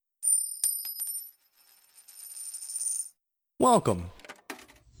Welcome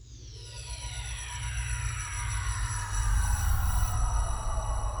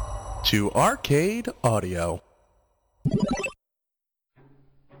to Arcade Audio.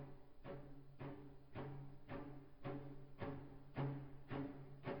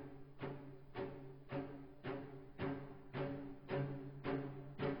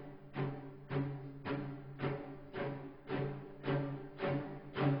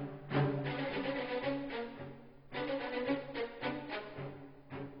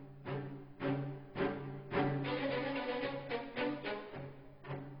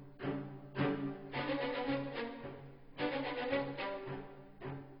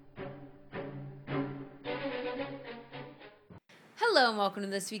 Hello and welcome to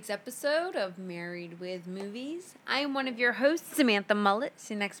this week's episode of Married with Movies. I am one of your hosts, Samantha Mullet.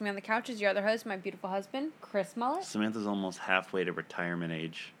 Sitting next to me on the couch is your other host, my beautiful husband, Chris Mullet. Samantha's almost halfway to retirement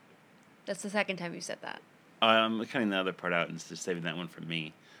age. That's the second time you said that. I'm cutting the other part out and just saving that one for me.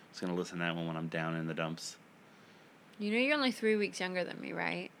 I was going to listen to that one when I'm down in the dumps. You know you're only 3 weeks younger than me,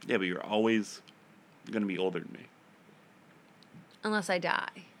 right? Yeah, but you're always going to be older than me. Unless I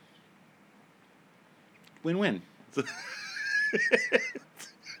die. Win-win.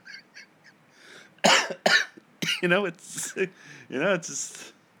 It's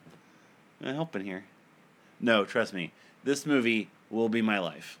just helping here. No, trust me. This movie will be my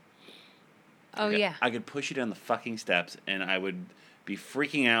life. Oh, yeah. I could push you down the fucking steps and I would be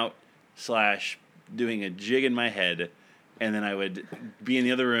freaking out / doing a jig in my head, and then I would be in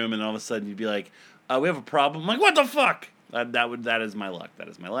the other room and all of a sudden you'd be like, we have a problem. I'm like, what the fuck? That is my luck. That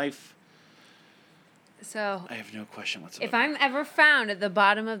is my life. So, I have no question whatsoever. if I'm ever found at the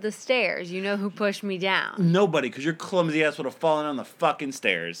bottom of the stairs, you know who pushed me down. Nobody, because your clumsy ass would have fallen on the fucking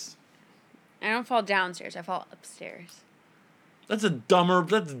stairs. I don't fall downstairs, I fall upstairs. That's dumber.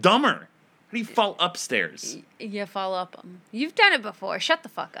 How do you fall upstairs? You fall up them. You've done it before. Shut the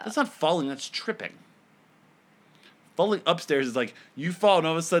fuck up. That's not falling, that's tripping. Falling upstairs is like you fall and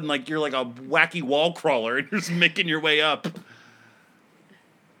all of a sudden like you're like a wacky wall crawler and you're just making your way up.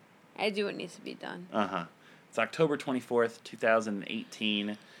 I do what needs to be done. Uh-huh. It's October 24th,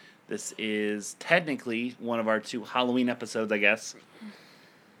 2018. This is technically one of our 2 Halloween episodes, I guess.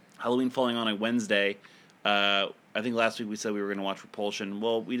 Halloween falling on a Wednesday. I think last week we said we were going to watch Repulsion.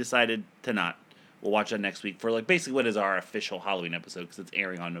 Well, we decided to not. We'll watch that next week for like basically what is our official Halloween episode because it's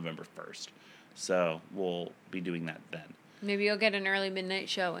airing on November 1st. So we'll be doing that then. Maybe you'll get an early midnight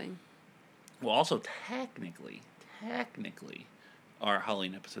showing. Well, also technically, our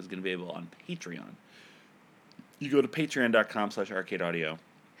Halloween episode is going to be available on Patreon. You go to patreon.com/arcadeaudio.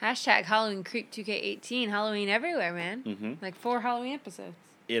 Hashtag Halloween Creep 2K18. Halloween everywhere, man. Mm-hmm. Like 4 Halloween episodes.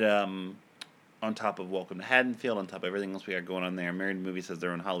 It, on top of Welcome to Haddonfield, on top of everything else we got going on there, Married Movies has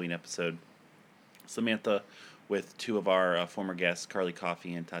their own Halloween episode. Samantha, with 2 of our former guests, Carly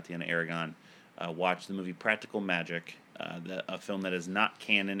Coffey and Tatiana Aragon, watched the movie Practical Magic, a film that is not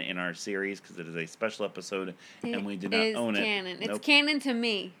canon in our series because it is a special episode and we do not own it. Canon. Nope. It's canon to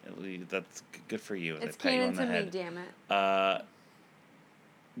me. That's good for you. It's canon to me, damn it.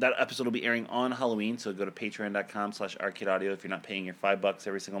 That episode will be airing on Halloween, so go to patreon.com/arcadeaudio if you're not paying your $5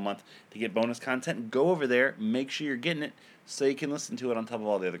 every single month to get bonus content. Go over there, make sure you're getting it so you can listen to it on top of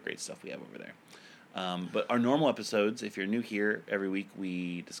all the other great stuff we have over there. But our normal episodes, if you're new here, every week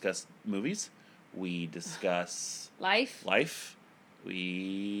we discuss movies. We discuss life.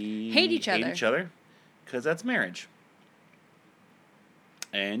 We hate each other because that's marriage.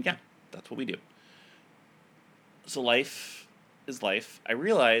 And yeah, that's what we do. So life is life. I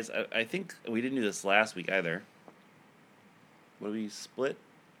realize, I think we didn't do this last week either. What did we split?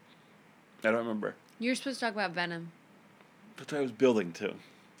 I don't remember. You're supposed to talk about Venom. That's what I was building to.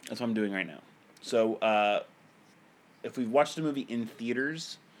 That's what I'm doing right now. So, if we've watched a movie in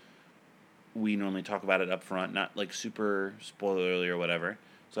theaters, we normally talk about it up front, not like super spoilerly or whatever.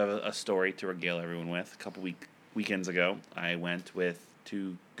 So I have a story to regale everyone with. A couple weekends ago, I went with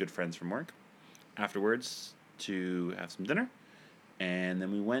 2 good friends from work afterwards to have some dinner. And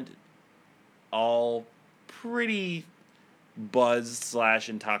then we went all pretty buzzed /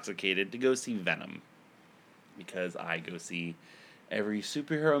 intoxicated to go see Venom. Because I go see every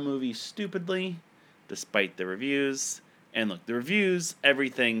superhero movie stupidly, despite the reviews. And look, the reviews,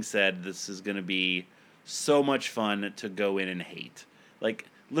 everything said this is going to be so much fun to go in and hate. Like,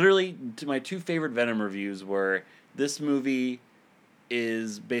 literally, my 2 favorite Venom reviews were, this movie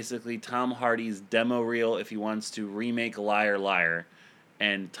is basically Tom Hardy's demo reel if he wants to remake Liar Liar.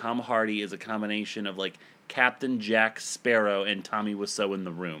 And Tom Hardy is a combination of, like, Captain Jack Sparrow and Tommy Wiseau in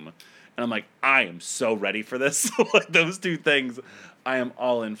the room. And I'm like, I am so ready for this. Like, those 2 things I am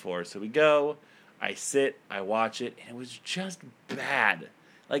all in for. So we go. I sit, I watch it, and it was just bad.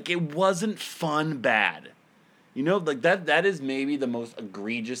 Like, it wasn't fun bad. You know, like, that is maybe the most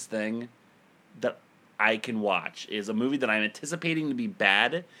egregious thing that I can watch, is a movie that I'm anticipating to be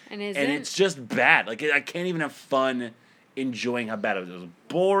bad, And it's just bad. Like, I can't even have fun enjoying how bad it was. It was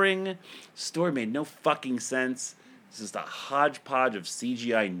boring. Story made no fucking sense. It's just a hodgepodge of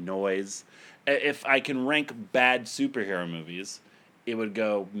CGI noise. If I can rank bad superhero movies, it would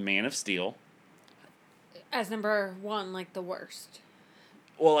go Man of Steel. As number 1, like the worst.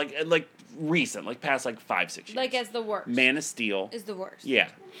 Well, like recent, like past like 5-6 years. Like as the worst. Man of Steel is the worst. Yeah.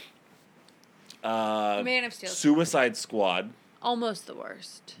 Man of Steel. Suicide Squad. Almost the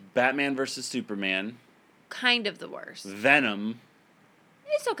worst. Batman vs Superman. Kind of the worst. Venom.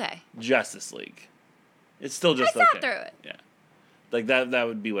 It's okay. Justice League. It's still just I okay. sat through it. Yeah. Like that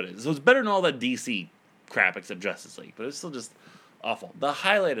would be what it is. So it's better than all that DC crap except Justice League, but it's still just awful. The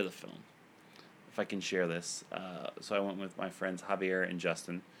highlight of the film, if I can share this, so I went with my friends Javier and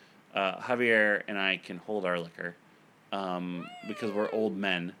Justin. Javier and I can hold our liquor because we're old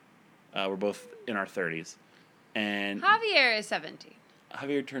men. We're both in our 30s. And Javier is 17.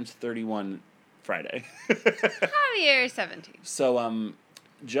 Javier turns 31 Friday. Javier is 17. So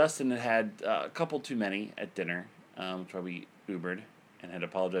Justin had a couple too many at dinner, which why we Ubered and had to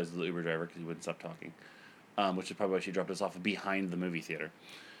apologize to the Uber driver because he wouldn't stop talking, which is probably why she dropped us off behind the movie theater.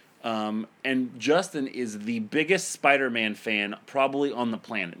 And Justin is the biggest Spider-Man fan probably on the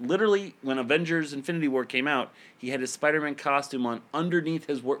planet. Literally, when Avengers Infinity War came out, he had his Spider-Man costume on underneath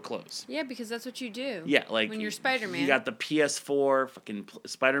his work clothes. Yeah, because that's what you do. Yeah, like when you're Spider-Man. You got the PS4, fucking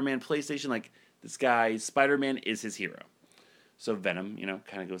Spider-Man PlayStation. Like, this guy, Spider-Man is his hero. So Venom,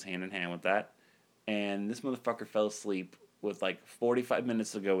 kind of goes hand in hand with that. And this motherfucker fell asleep with like 45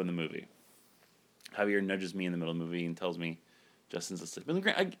 minutes to go in the movie. Javier nudges me in the middle of the movie and tells me Justin's asleep.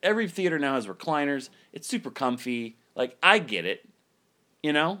 And every theater now has recliners. It's super comfy. Like, I get it.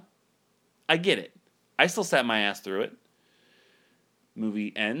 I get it. I still sat my ass through it.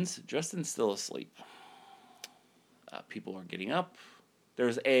 Movie ends. Justin's still asleep. People are getting up.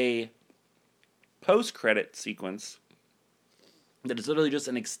 There's a post-credit sequence that is literally just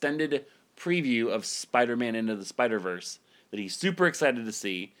an extended preview of Spider-Man Into the Spider-Verse that he's super excited to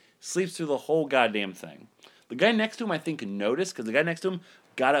see. Sleeps through the whole goddamn thing. The guy next to him, I think, noticed, because the guy next to him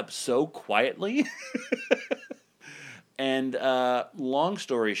got up so quietly. And long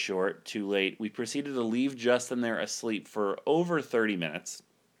story short, too late, we proceeded to leave Justin there asleep for over 30 minutes.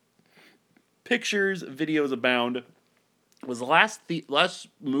 Pictures, videos abound. It was the last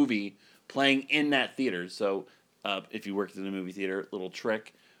movie playing in that theater. So if you worked in a movie theater, little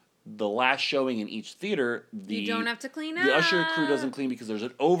trick. The last showing in each theater, you don't have to clean up. The usher crew doesn't clean because there's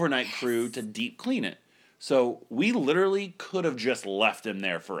an overnight crew to deep clean it. So we literally could have just left him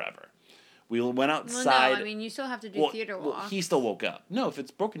there forever. We went outside. Well, no, I mean, you still have to do theater walks. Well, he still woke up. No, if it's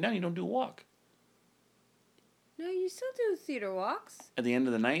broken down, you don't do a walk. No, you still do theater walks. At the end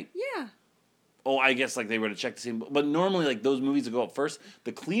of the night? Yeah. Oh, I guess like they were to check the scene. But normally, like those movies that go up first,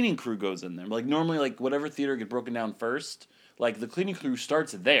 the cleaning crew goes in there. Like normally, like whatever theater get broken down first, like the cleaning crew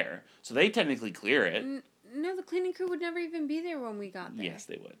starts there. So they technically clear it. No, the cleaning crew would never even be there when we got there. Yes,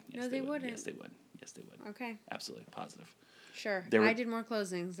 they would. Yes, no, they wouldn't. Yes, they would. Yes, they would. Okay. Absolutely. Positive. Sure. I did more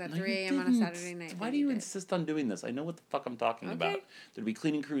closings at 3 a.m. on a Saturday night. Why do you insist on doing this? I know what the fuck I'm talking about. There'd be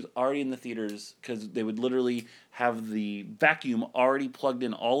cleaning crews already in the theaters because they would literally have the vacuum already plugged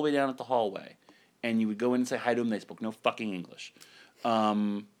in all the way down at the hallway. And you would go in and say hi to them. They spoke no fucking English.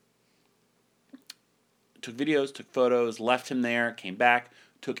 Took videos, took photos, left him there, came back,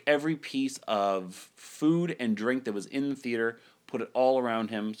 took every piece of food and drink that was in the theater, put it all around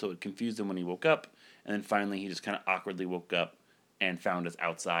him so it confused him when he woke up. And then finally, he just kind of awkwardly woke up and found us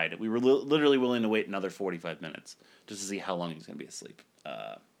outside. We were literally willing to wait another 45 minutes just to see how long he was going to be asleep.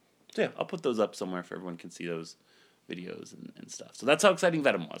 So yeah, I'll put those up somewhere so everyone can see those videos and stuff. So that's how exciting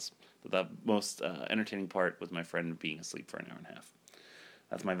Venom was. The most entertaining part was my friend being asleep for an hour and a half.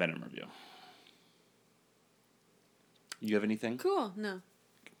 That's my Venom review. You have anything? Cool. No.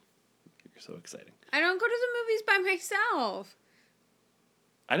 You're so exciting. I don't go to the movies by myself.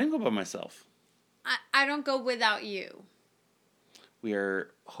 I didn't go by myself. I don't go without you. We are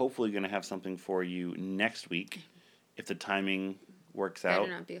hopefully going to have something for you next week if the timing works out.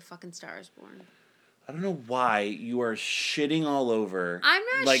 Better not be a fucking Star is Born. I don't know why you are shitting all over. I'm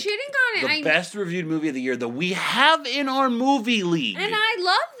not shitting on it. The best reviewed movie of the year that we have in our movie league. And I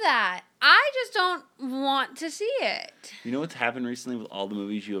love that. I just don't want to see it. You know what's happened recently with all the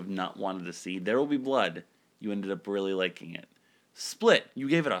movies you have not wanted to see? There Will Be Blood. You ended up really liking it. Split. You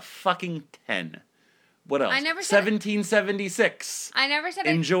gave it a fucking 10. What else? I never said 1776. I never said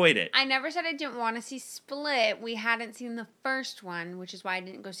Enjoyed it. I never said I didn't want to see Split. We hadn't seen the first one, which is why I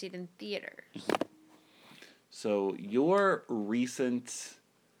didn't go see it in theaters. So your recent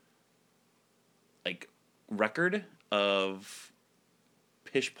record of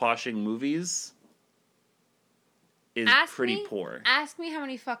pish-poshing movies is pretty poor. Ask me how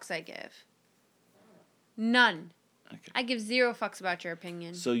many fucks I give. None. Okay. I give 0 fucks about your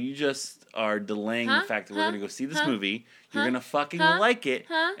opinion. So you just are delaying the fact that we're going to go see this movie. You're going to fucking like it.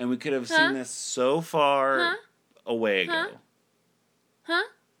 And we could have seen this so far away ago.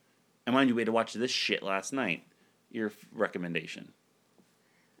 And mind you, we had to watch this shit last night. Your recommendation.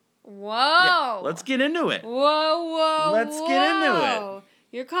 Whoa. Yeah, let's get into it. Whoa. Let's get into it.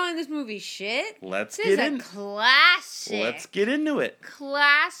 You're calling this movie shit? Let's this get is in. a classic. Let's get into it.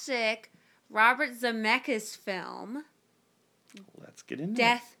 Classic Robert Zemeckis film. Let's get into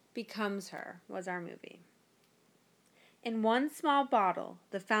Death Becomes Her was our movie. In one small bottle,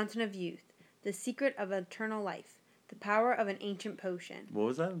 the fountain of youth, the secret of eternal life, the power of an ancient potion. What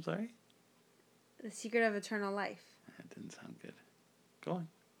was that? I'm sorry? The secret of eternal life. That didn't sound good. Go on.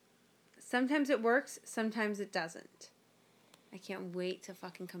 Sometimes it works, sometimes it doesn't. I can't wait to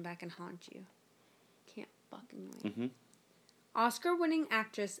fucking come back and haunt you. Can't fucking wait. Mm-hmm. Oscar-winning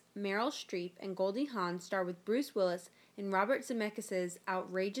actress Meryl Streep and Goldie Hawn star with Bruce Willis in Robert Zemeckis'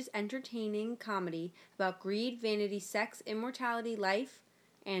 outrageous entertaining comedy about greed, vanity, sex, immortality, life,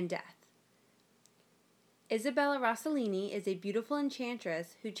 and death. Isabella Rossellini is a beautiful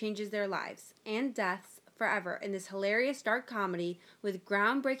enchantress who changes their lives and deaths forever in this hilarious dark comedy with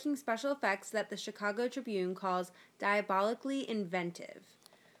groundbreaking special effects that the Chicago Tribune calls diabolically inventive.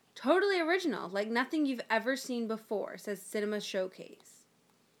 Totally original, like nothing you've ever seen before, says Cinema Showcase.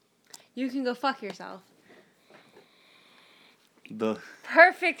 You can go fuck yourself. The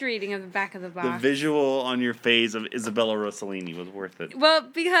Perfect reading of the back of the box. The visual on your face of Isabella Rossellini was worth it. Well,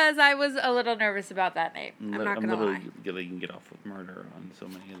 because I was a little nervous about that name. I'm not going to lie. You can get off with murder on so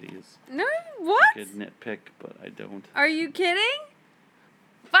many of these. No, what? I could nitpick, but I don't. Are you kidding?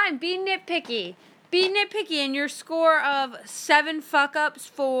 Fine, be nitpicky. Be nitpicky, and your score of 7 fuck-ups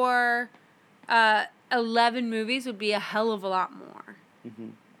for 11 movies would be a hell of a lot more.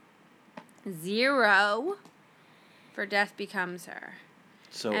 Mm-hmm. 0 for Death Becomes Her.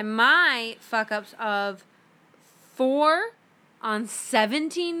 So, And my fuck-ups of 4 on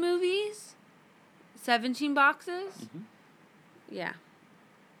 17 movies? 17 boxes? Mm-hmm. Yeah.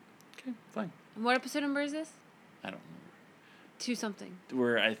 Okay, fine. What episode number is this? I don't know. 2 something. They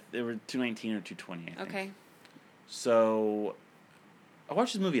were 219 or 220, I think. Okay. So, I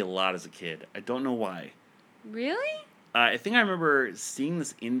watched this movie a lot as a kid. I don't know why. Really? I think I remember seeing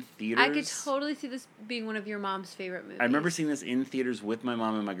this in theaters. I could totally see this being one of your mom's favorite movies. I remember seeing this in theaters with my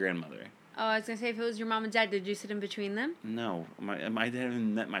mom and my grandmother. Oh, I was going to say, if it was your mom and dad, did you sit in between them? No. I hadn't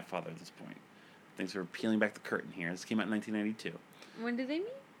even met my father at this point. Thanks for peeling back the curtain here. This came out in 1992. When did they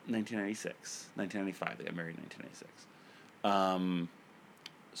meet? 1996. 1995. They got married in 1996.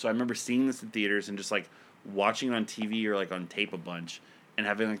 So I remember seeing this in theaters and just, watching it on TV or, on tape a bunch and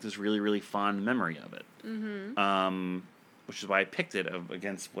having, this really, really fond memory of it. Mm-hmm. Which is why I picked it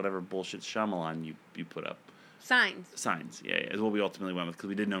against whatever bullshit Shyamalan you put up. Signs, yeah. Is what we ultimately went with because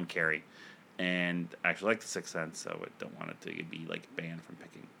we didn't own Carrie. And I actually like The Sixth Sense, so I don't want it to be, banned from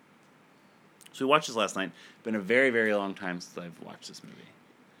picking. So we watched this last night. Been a very, very long time since I've watched this movie.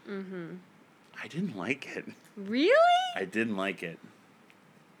 Mm-hmm. I didn't like it. Really? I didn't like it.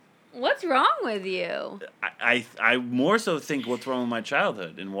 What's wrong with you? I more so think what's wrong with my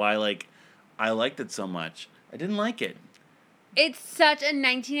childhood and why, I liked it so much. I didn't like it. It's such a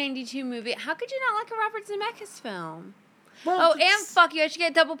 1992 movie. How could you not like a Robert Zemeckis film? Well, And fuck you. I should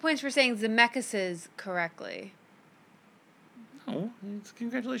get double points for saying Zemeckis' correctly. No,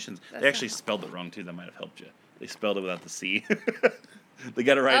 congratulations. That's They actually not spelled it wrong, too. That might have helped you. They spelled it without the C. They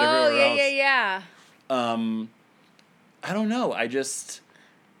got it right everywhere else. Yeah. I don't know. I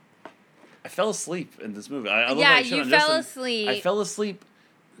fell asleep in this movie. You fell asleep. I fell asleep.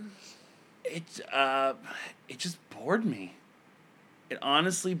 It just bored me. It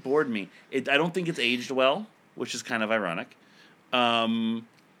honestly bored me. I don't think it's aged well, which is kind of ironic.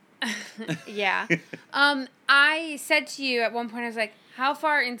 Yeah. I said to you at one point, I was like, "How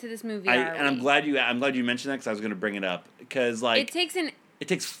far into this movie are we?" I'm glad you mentioned that because I was going to bring it up because it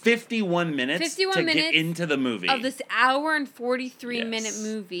takes 51 minutes to get into the movie of this hour and 43-minute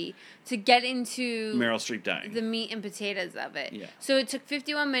movie to get into Meryl Streep dying, the meat and potatoes of it. Yeah. So it took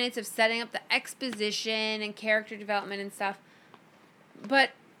 51 minutes of setting up the exposition and character development and stuff.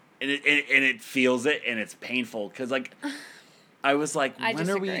 But it feels it and it's painful because I was like, when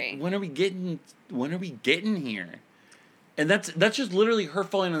are we getting when are we getting here? And that's just literally her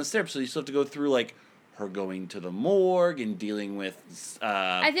falling on the steps. So you still have to go through like her going to the morgue and dealing with.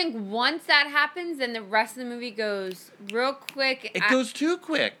 I think once that happens, then the rest of the movie goes real quick. It goes too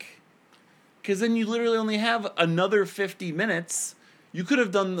quick, because then you literally only have another 50 minutes. You could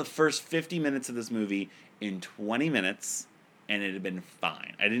have done the first 50 minutes of this movie in 20 minutes, and it'd have been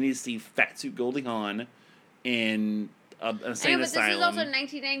fine. I didn't need to see Fatsuit Goldie Hawn in an insane asylum. But this is also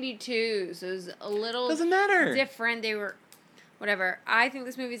 1992, so it was a little Doesn't matter. Different. They were, whatever. I think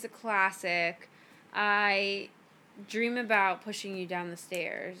this movie's a classic. I dream about pushing you down the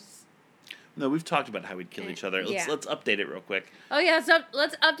stairs. No, we've talked about how we'd kill each other. Yeah. Let's update it real quick. Oh yeah,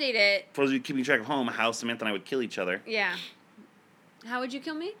 let's update it. For those of you keeping track of home, how Samantha and I would kill each other. Yeah. How would you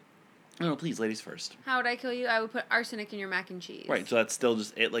kill me? No, please, ladies first. How would I kill you? I would put arsenic in your mac and cheese. Right, so that's still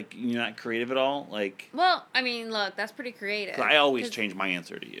just it. Like, you're not creative at all. Like, Well, I mean, look, that's pretty creative. I always change my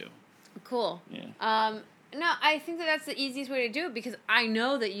answer to you. Cool. Yeah. No, I think that's the easiest way to do it because I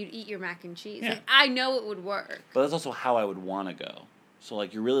know that you'd eat your mac and cheese. Yeah. Like, I know it would work. But that's also how I would want to go. So,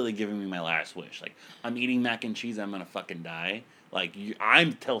 like, you're really like, giving me my last wish. Like, I'm eating mac and cheese, I'm gonna fucking die. Like,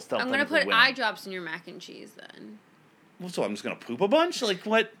 I'm still I'm gonna put eye drops in your mac and cheese then. Well, so I'm just gonna poop a bunch? Like,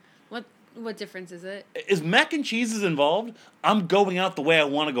 what? What difference is it? Is mac and cheese is involved? I'm going out the way I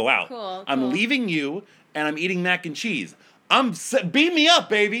want to go out. Cool. I'm leaving you, and I'm eating mac and cheese. Beam me up,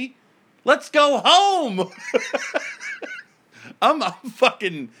 baby. Let's go home. I'm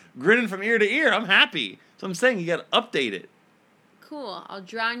fucking grinning from ear to ear. I'm happy. So I'm saying you got to update it. Cool. I'll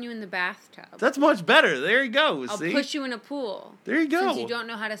drown you in the bathtub. That's much better. There you go. I'll see? push you in a pool. There you go. Since you don't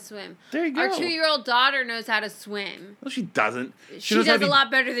know how to swim. There you go. Our 2-year-old daughter knows how to swim. No, she doesn't. She does a lot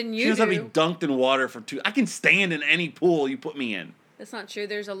better than you do. She knows how to be dunked in water for 2. I can stand in any pool you put me in. That's not true.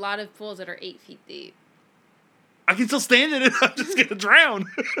 There's a lot of pools that are 8 feet deep. I can still stand in it. I'm just gonna drown.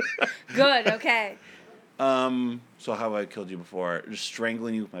 Good. Okay. So how have I killed you before? Just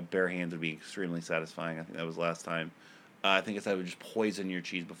strangling you with my bare hands would be extremely satisfying. I think that was last time. I think I would just poison your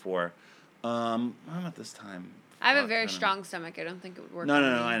cheese before. I'm at this time. I have a very strong stomach. I don't think it would work. No,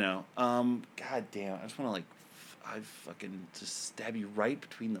 I know. God damn. I just want to like, I fucking just stab you right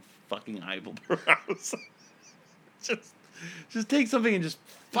between the fucking eyebrows. just take something and just.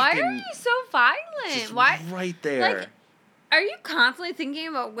 Why are you so violent? Just Why? right there. Like, are you constantly thinking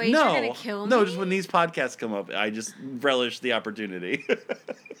about ways you're gonna kill me? No, just when these podcasts come up, I just relish the opportunity.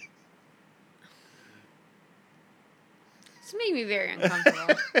 This made me very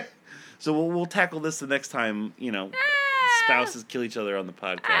uncomfortable. So we'll tackle this the next time, spouses kill each other on the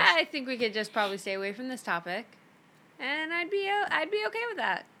podcast. I think we could just probably stay away from this topic, and I'd be okay with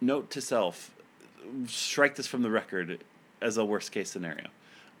that. Note to self: strike this from the record as a worst case scenario.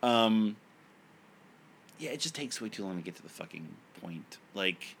 Yeah, it just takes way too long to get to the fucking point.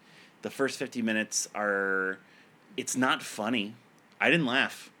 Like, the first 50 minutes it's not funny. I didn't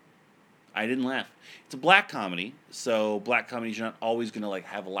laugh. It's a black comedy, so black comedies, you're not always going to, like,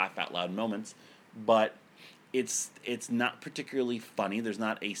 have laugh out loud moments, but it's not particularly funny. There's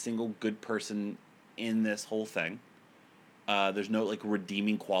not a single good person in this whole thing. There's no, like,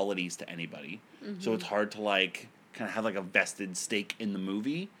 redeeming qualities to anybody. Mm-hmm. So it's hard to, like, kind of have, like, a vested stake in the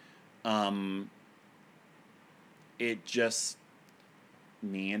movie. It just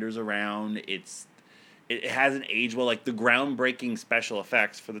meanders around. It hasn't aged well. Like, the groundbreaking special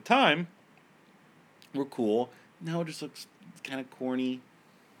effects for the time were cool. Now it just looks kind of corny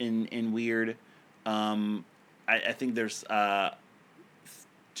and weird. I think there's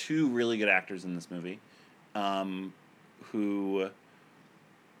 2 really good actors in this movie who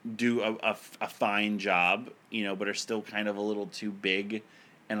do a fine job, but are still kind of a little too big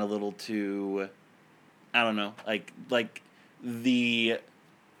and a little too... I don't know, like the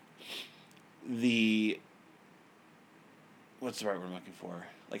what's the right word I'm looking for?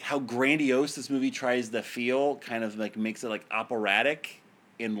 Like, how grandiose this movie tries to feel kind of, like, makes it, like, operatic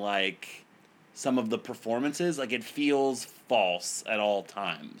in, like, some of the performances. Like, it feels false at all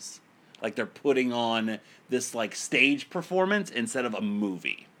times. Like, they're putting on this, like, stage performance instead of a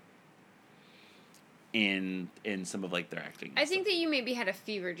movie. In some of, like, their acting. I think that you maybe had a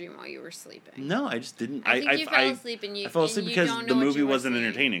fever dream while you were sleeping. No, I just didn't. I think you fell asleep and you. I fell asleep because the movie wasn't seeing.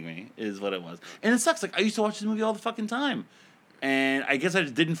 entertaining me. Is what it was, and it sucks. Like, I used to watch this movie all the fucking time, and I guess I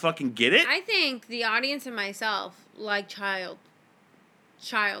just didn't fucking get it. I think the audience and myself like child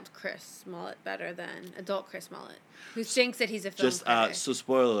Chris Smollett better than adult Chris Smollett, who thinks that he's a film critic. So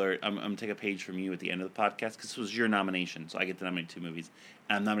spoiler alert, I'm going to take a page from you at the end of the podcast, because this was your nomination, so I get to nominate 2 movies.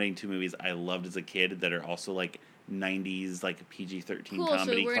 And I'm nominating 2 movies I loved as a kid that are also, like, 90s, like, PG-13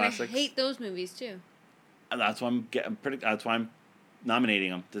 comedy so we're classics. Gonna hate those movies, too. And that's why I'm nominating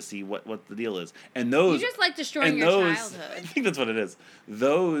them to see what the deal is. And those You just like destroying your I childhood. think that's what it is.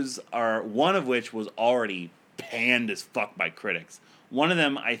 Those are one of which was already panned as fuck by critics. One of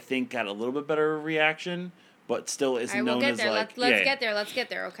them I think got a little bit better reaction, but still isn't All right, known we'll get as there. like Let's get there. Let's get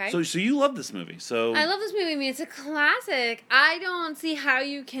there. Okay. So you love this movie. So I love this movie. I mean, it's a classic. I don't see how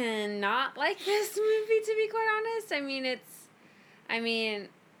you can not like this movie, to be quite honest. I mean,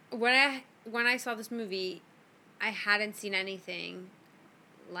 when I saw this movie, I hadn't seen anything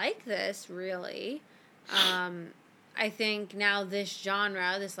like this, really. I think now this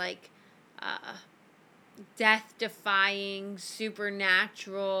genre, this like death-defying,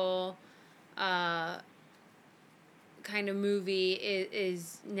 supernatural kind of movie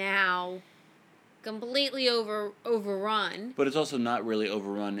is now completely overrun. But it's also not really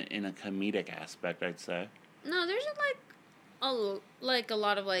overrun in a comedic aspect, I'd say. No, there's a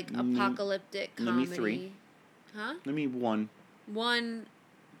lot of like apocalyptic comedy. Name me 3. Huh? Let me one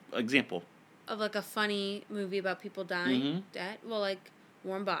example of like a funny movie about people dying. Mm-hmm. Dead. Well, like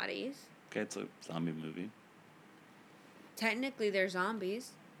Warm Bodies. Okay, it's a zombie movie. Technically, they're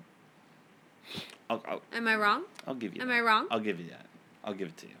zombies. I'll Am I wrong? I'll give you. Am that. I wrong? I'll give you that. I'll give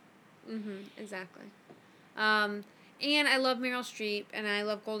it to you. Exactly. And I love Meryl Streep, and I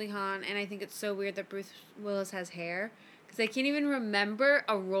love Goldie Hawn, and I think it's so weird that Bruce Willis has hair, because I can't even remember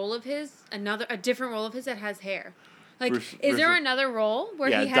a different role of his that has hair. Like, is there another role where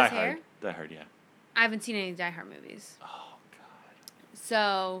he has hair? Die Hard, yeah. I haven't seen any Die Hard movies. Oh, God.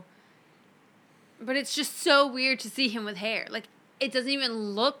 So, but it's just so weird to see him with hair. Like, it doesn't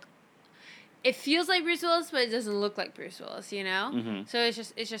even look. It feels like Bruce Willis, but it doesn't look like Bruce Willis, you know? Mm-hmm. So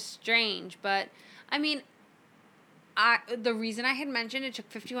it's just strange. But, I mean, the reason I had mentioned it took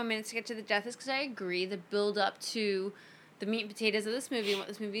 51 minutes to get to the death is because I agree the build up to the meat and potatoes of this movie and what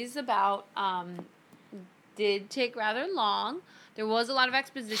this movie is about did take rather long. There was a lot of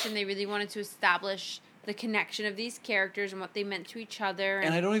exposition. They really wanted to establish the connection of these characters and what they meant to each other.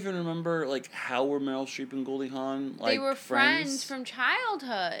 And I don't even remember, like, how were Meryl Streep and Goldie Hawn, like, they were friends from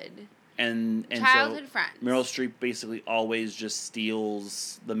childhood. And childhood so friends. Meryl Streep basically always just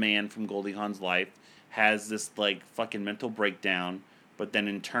steals the man from Goldie Hawn's life, has this, like, fucking mental breakdown, but then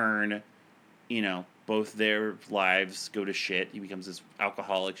in turn, you know, both their lives go to shit. He becomes this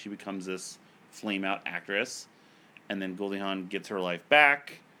alcoholic. She becomes this flame-out actress. And then Goldie Hawn gets her life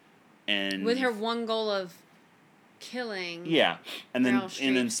back. And with her one goal of killing. Yeah. And then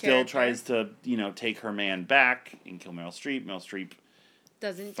still character. tries to, you know, take her man back and kill Meryl Streep. Meryl Streep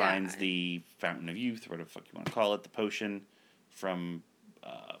finds the Fountain of Youth, whatever the fuck you want to call it, the potion from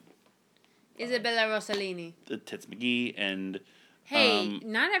Isabella Rossellini. The Tits McGee, and hey,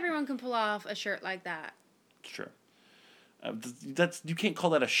 not everyone can pull off a shirt like that. True. You can't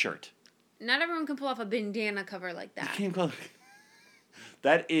call that a shirt. Not everyone can pull off a bandana cover like that. You can't call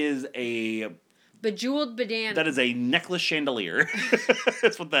that is a bejeweled bandana. That is a necklace chandelier.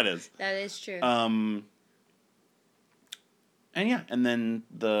 That's what that is. That is true. And yeah, and then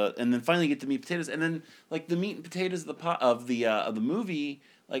finally get to meat and potatoes, and then like the meat and potatoes of the movie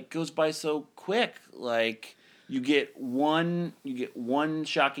like goes by so quick. Like you get one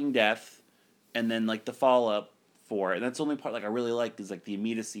shocking death, and then like the follow up for it. And that's the only part like I really like is like the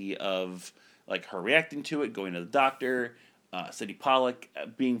immediacy of like her reacting to it, going to the doctor, Sadie Pollock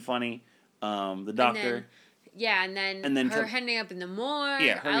being funny, the doctor. And then her ending up in the morgue.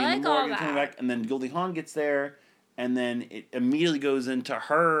 Yeah, her I like in the all morgue that. Coming back, and then Goldie Hawn gets there. And then it immediately goes into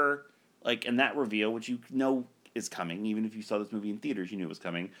her, like, and that reveal, which you know is coming. Even if you saw this movie in theaters, you knew it was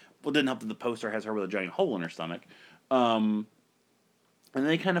coming. Well, it didn't help that the poster has her with a giant hole in her stomach. And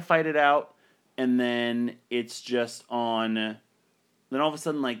they kind of fight it out. And then it's just on... Then all of a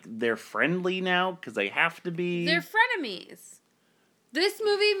sudden, like, they're friendly now because they have to be. They're frenemies. This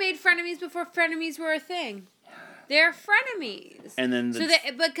movie made frenemies before frenemies were a thing. They're frenemies. And then...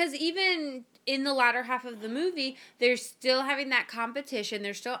 because even... in the latter half of the movie, they're still having that competition.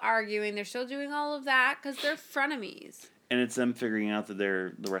 They're still arguing. They're still doing all of that because they're frenemies. And it's them figuring out that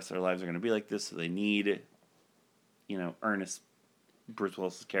the rest of their lives are going to be like this, so they need, you know, Ernest, Bruce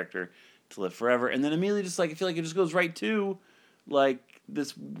Willis's character, to live forever. And then immediately just, like, I feel like it just goes right to, like,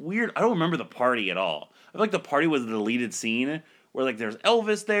 this weird... I don't remember the party at all. I feel like the party was the deleted scene where, like, there's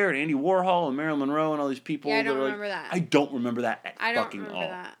Elvis there and Andy Warhol and Marilyn Monroe and all these people. Yeah, I don't remember that. I don't remember that at I don't fucking remember all.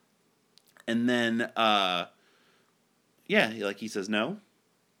 that. And then, like he says no,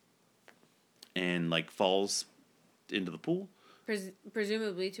 and like falls into the pool.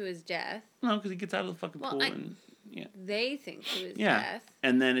 Presumably to his death. No, because he gets out of the fucking pool and they think to his death.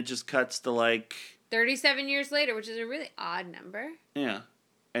 And then it just cuts to like 37 years later, which is a really odd number. Yeah,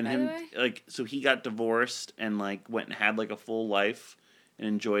 And by the way? like, so he got divorced and, like, went and had, like, a full life and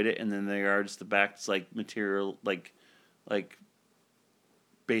enjoyed it. And then they are just the back's, like, material, like,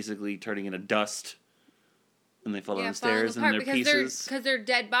 basically turning into dust. And they fall down the stairs and they're pieces. Because they're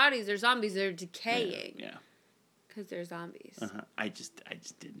dead bodies. They're zombies. They're decaying. Yeah. Because they're zombies. I just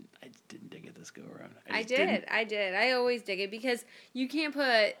didn't dig it this go around. I did. I always dig it because you can't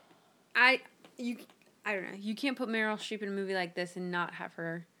put, I don't know. You can't put Meryl Streep in a movie like this and not have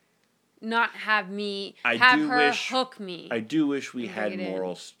her hook me. I do wish we had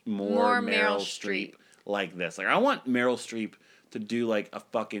more Meryl Streep like this. Like, I want Meryl Streep to do, like, a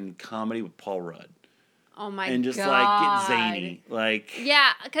fucking comedy with Paul Rudd. Oh my god. And just, like, get zany. Like,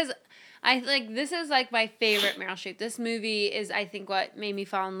 yeah, because this is, like, my favorite Meryl Streep. This movie is, I think, what made me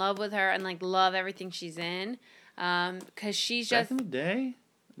fall in love with her and, like, love everything she's in. Because she's just... Back in the day,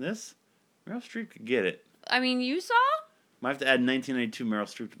 Meryl Streep could get it. I mean, you saw? Might have to add 1992 Meryl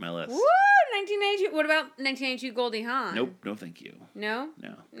Streep to my list. Woo! 1992. What about 1992 Goldie Hawn? Nope, no thank you. No?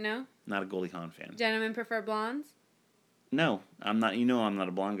 No. No? Not a Goldie Hawn fan. Gentlemen prefer blondes? No, I'm not. You know I'm not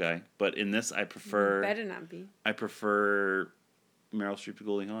a blonde guy. But in this, I prefer... You better not be. I prefer Meryl Streep to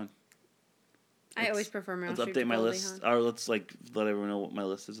Goldie Hawn. I always prefer Meryl Streep to Let's update my Goldie list. Hawn. Or let's, like, let everyone know what my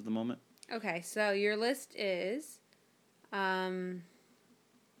list is at the moment. Okay, so your list is...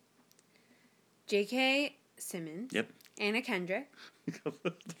 J.K. Simmons. Yep. Anna Kendrick.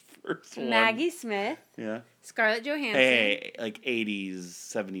 The first one. Maggie Smith. Yeah. Scarlett Johansson. Hey, like 80s,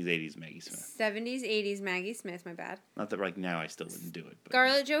 70s, 80s Maggie Smith. 70s, 80s Maggie Smith, my bad. Not that right now I still wouldn't do it. But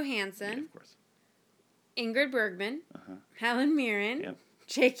Scarlett Johansson. Yeah, of course. Ingrid Bergman. Uh-huh. Helen Mirren. Yep.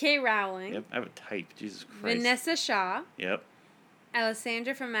 J.K. Rowling. Yep, I have a type. Jesus Christ. Vanessa Shaw. Yep.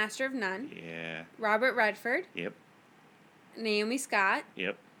 Alessandra from Master of None. Yeah. Robert Redford. Yep. Naomi Scott.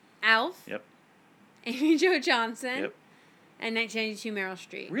 Yep. Alf. Yep. Amy Jo Johnson. Yep. And 1992 Meryl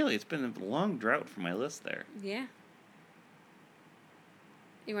Streep. Really, it's been a long drought for my list there. Yeah.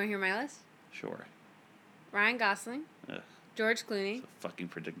 You want to hear my list? Sure. Ryan Gosling. Ugh. George Clooney. It's a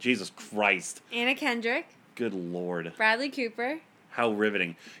fucking Jesus Christ. Anna Kendrick. Good Lord. Bradley Cooper. How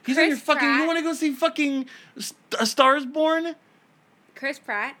riveting. He's Chris on your fucking... Pratt. You want to go see fucking A Star is Born? Chris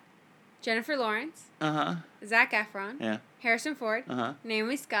Pratt. Jennifer Lawrence. Uh-huh. Zac Efron. Yeah. Harrison Ford. Uh-huh.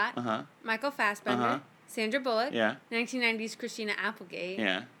 Naomi Scott. Uh-huh. Michael Fassbender. Uh-huh. Sandra Bullock. Yeah. 1990s Christina Applegate.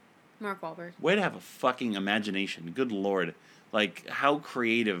 Yeah. Mark Wahlberg. Way to have a fucking imagination. Good Lord. Like, how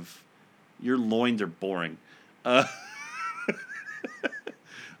creative. Your loins are boring. I'm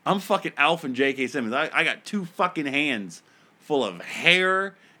fucking Alf and J.K. Simmons. I got two fucking hands full of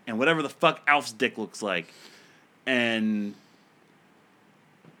hair and whatever the fuck Alf's dick looks like. And...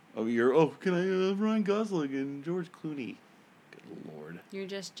 can I have Ryan Gosling and George Clooney? Good Lord. You're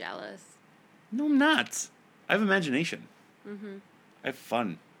just jealous. No, I'm not. I have imagination. Mm-hmm. I have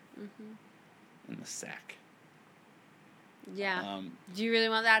fun. Mm-hmm. In the sack. Yeah. Do you really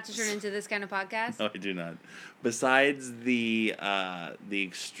want that to turn into this kind of podcast? No, I do not. Besides the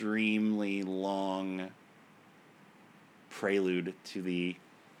extremely long prelude to the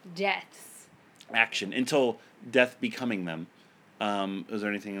Deaths. action until death becoming them. Was there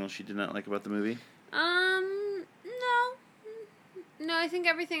anything else you did not like about the movie? No. No, I think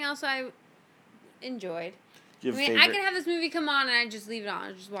everything else I enjoyed. Do you I have mean, favorite? I could have this movie come on and I just leave it on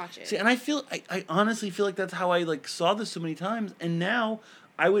and just watch it. See, and I honestly feel like that's how I like saw this so many times, and now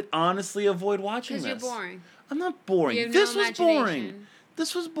I would honestly avoid watching this. Because you're boring. I'm not boring. You have This no was boring. imagination.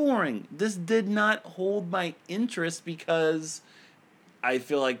 This was boring. This did not hold my interest because I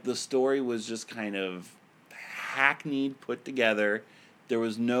feel like the story was just kind of hackneyed, put together. There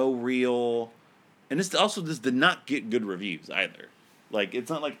was no real... And this did not get good reviews either. Like, it's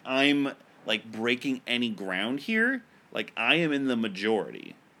not like I'm, like, breaking any ground here. Like, I am in the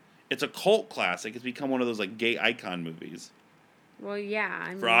majority. It's a cult classic. It's become one of those, like, gay icon movies. Well, yeah. I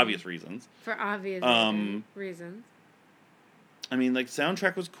mean, For obvious reasons. For obvious reasons. I mean, like,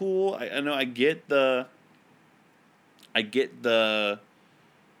 soundtrack was cool. I know I get the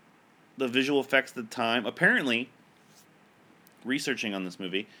visual effects at the time. Apparently, researching on this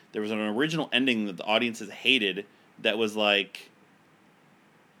movie, there was an original ending that the audiences hated that was like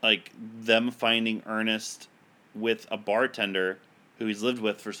them finding Ernest with a bartender who he's lived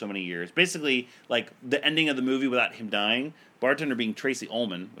with for so many years. Basically, like, the ending of the movie without him dying, bartender being Tracy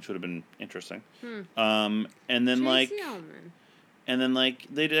Ullman, which would have been interesting. And then, Tracy Ullman. And then, like,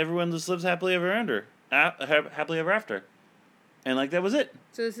 everyone just lives happily ever after. And, like, that was it.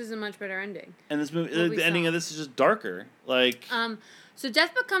 So this is a much better ending. And this movie, the ending of this is just darker. Like... So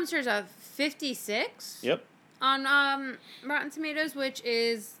Death Becomes Her is a 56. Yep. On Rotten Tomatoes, which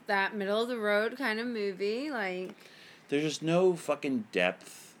is that middle of the road kind of movie. Like... there's just no fucking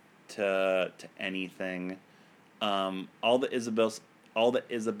depth to anything. All the Isabella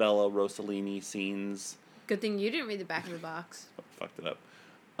Rossellini scenes. Good thing you didn't read the back of the box. Fucked it up.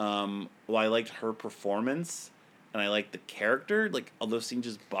 Well, I liked her performance, and I liked the character. Like, all those scenes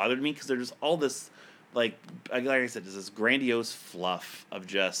just bothered me because they're just all this, like I said, there's this grandiose fluff of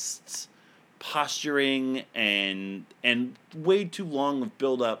just posturing and way too long of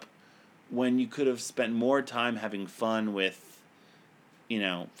build up when you could have spent more time having fun with,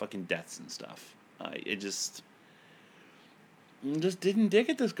 fucking deaths and stuff. It just didn't dig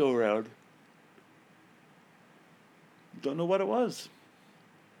it this go around. Don't know what it was.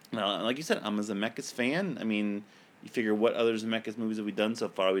 Now, like you said, I'm a Zemeckis fan. I mean, you figure what other Zemeckis movies have we done so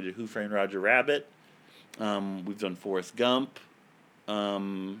far? We did Who Framed Roger Rabbit. We've done Forrest Gump.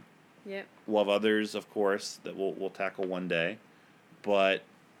 Yep. We'll have others, of course, that we'll tackle one day. But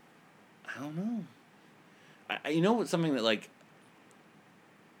I don't know. It's something that, like,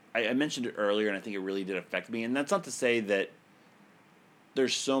 I mentioned it earlier, and I think it really did affect me. And that's not to say that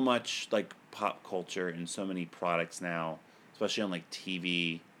there's so much, like, pop culture and so many products now, especially on, like,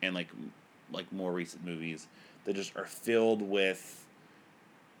 TV and, like more recent movies, that just are filled with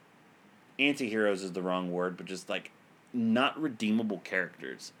anti-heroes is the wrong word, but just, like, not redeemable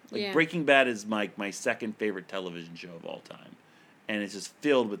characters. Like, Yeah. Breaking Bad is my second favorite television show of all time. And it's just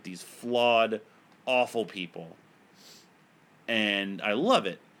filled with these flawed, awful people. And I love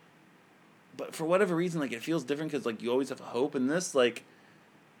it. But for whatever reason, like, it feels different because, like, you always have hope in this. Like,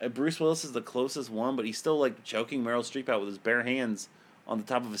 Bruce Willis is the closest one, but he's still, like, choking Meryl Streep out with his bare hands on the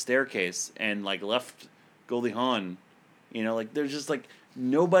top of a staircase and, like, left Goldie Hawn. Like, there's just, like,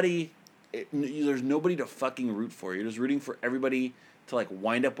 nobody... there's nobody to fucking root for. You're just rooting for everybody to, like,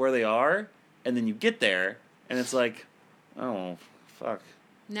 wind up where they are, and then you get there, and it's like, oh, fuck.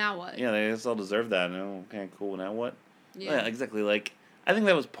 Now what? Yeah, they just all deserve that. Oh, okay, cool. Now what? Yeah. Exactly. Like, I think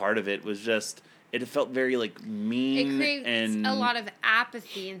that was part of it, was just, it felt very, like, mean. It creates and a lot of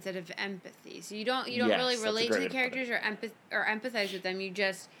apathy instead of empathy. So you don't Yes, really that's a relate to great the way to put it. characters or empathize with them. You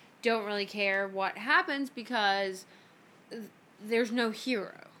just don't really care what happens because there's no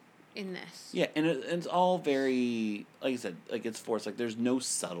hero in this. Yeah, and it's all very, like I said, like, it's forced. Like, there's no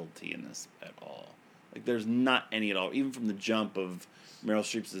subtlety in this at all. Like, there's not any at all. Even from the jump of Meryl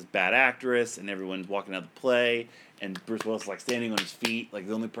Streep's this bad actress, and everyone's walking out the play, and Bruce Willis is, like, standing on his feet, like,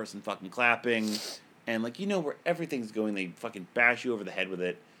 the only person fucking clapping, and, like, where everything's going, they fucking bash you over the head with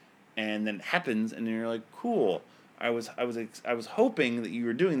it, and then it happens, and then you're like, cool. I was hoping that you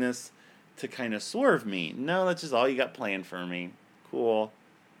were doing this to kind of swerve me. No, that's just all you got planned for me. Cool.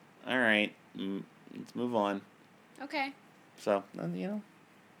 All right, let's move on. Okay. So,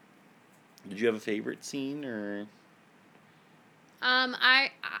 did you have a favorite scene or?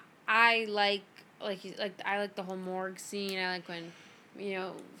 I like I like the whole morgue scene. I like when,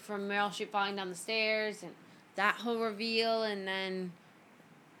 from Meryl Streep falling down the stairs and that whole reveal, and then,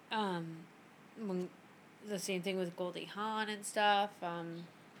 when the same thing with Goldie Hawn and stuff.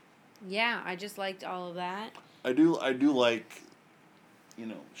 Yeah, I just liked all of that. I do like,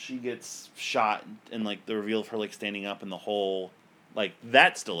 she gets shot and, like, the reveal of her, like, standing up and the whole, like,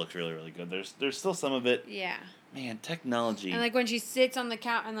 that still looks really, really good. There's still some of it. Yeah. Man, technology. And, like, when she sits on the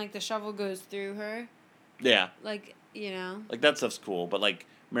couch and, like, the shovel goes through her. Yeah. Like, Like, that stuff's cool, but, like,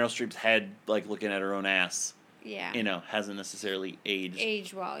 Meryl Streep's head, like, looking at her own ass, yeah. Hasn't necessarily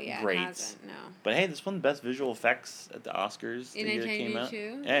aged Well, yeah, great. it hasn't, no. But hey, this won Best Visual Effects at the Oscars In the year it came out.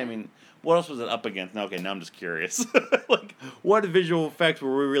 1982? Yeah, I mean, what else was it up against? Now, okay, now I'm just curious. Like, what visual effects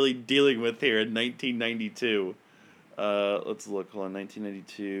were we really dealing with here in 1992? Let's look. Hold on,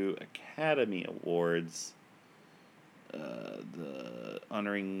 1992 Academy Awards. The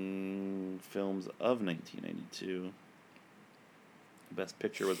honoring films of 1992. Best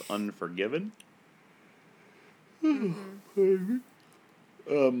Picture was Unforgiven. Mm-hmm.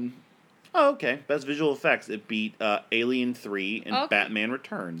 Oh, okay. Best visual effects. It beat Alien 3 and Okay. Batman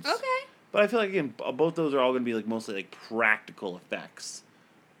Returns. Okay. But I feel like, again, both those are all going to be, like, mostly, like, practical effects.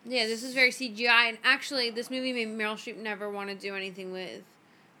 Yeah, this is very CGI, and actually, this movie made Meryl Streep never want to do anything with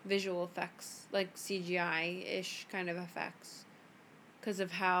visual effects, like CGI-ish kind of effects, because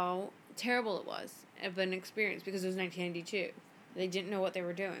of how terrible it was of an experience, because it was 1992. They didn't know what they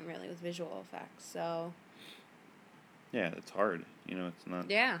were doing, really, with visual effects, so... Yeah, it's hard. It's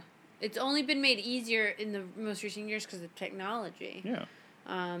not... Yeah. It's only been made easier in the most recent years because of technology. Yeah.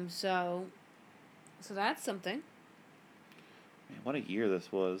 So that's something. Man, what a year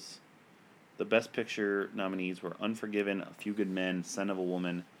this was. The Best Picture nominees were Unforgiven, A Few Good Men, Son of a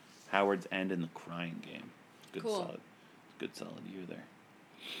Woman, Howard's End, and The Crying Game. Cool. Good solid year there.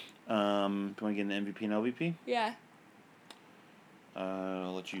 Do you want to get an MVP and LVP? Yeah.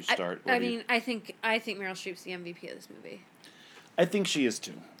 I'll let you start. I think Meryl Streep's the MVP of this movie. I think she is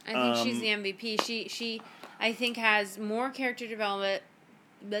too. I think she's the MVP. She I think has more character development.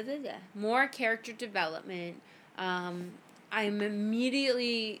 More character development. I'm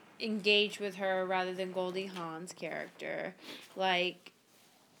immediately engaged with her rather than Goldie Hawn's character. Like,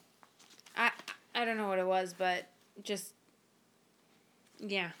 I don't know what it was, but just,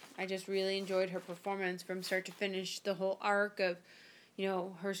 yeah, I just really enjoyed her performance from start to finish. The whole arc of, you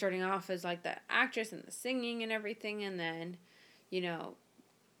know, her starting off as like the actress and the singing and everything, and then, you know,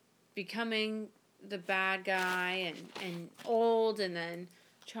 becoming the bad guy and old, and then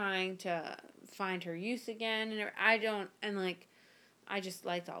trying to find her youth again, and I just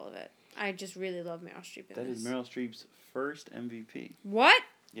liked all of it. I just really love Meryl Streep in this. That is Meryl Streep's first MVP. What?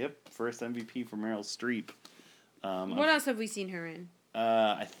 Yep, first MVP for Meryl Streep. What else have we seen her in?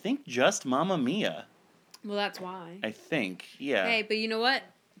 I think just Mamma Mia. Well, that's why. I think, yeah. Hey, but you know what?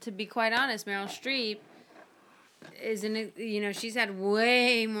 To be quite honest, Meryl Streep she's had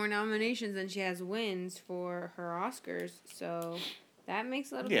way more nominations than she has wins for her Oscars, so that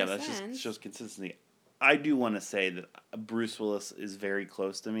makes a little bit of sense. Yeah, that just shows consistency. I do want to say that Bruce Willis is very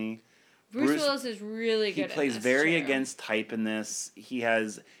close to me. Bruce Willis is really good at this. He plays very against type in this.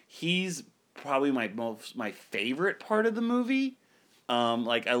 He's probably my favorite part of the movie.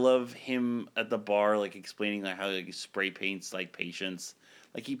 Like, I love him at the bar, like, explaining like how like, he spray paints like patients.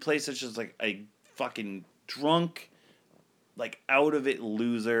 Like, he plays such as like a fucking drunk, like, out of it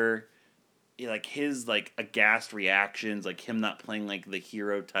loser. Like, his like aghast reactions, like him not playing like the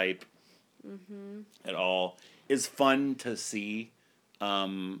hero type at all, is fun to see.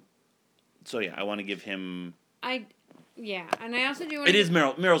 So yeah, I want to give him. And I also do want. It is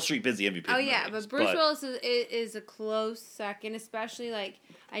Meryl Streep is the MVP. Oh yeah, but Bruce Willis is a close second, especially like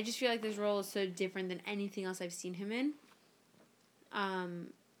I just feel like this role is so different than anything else I've seen him in.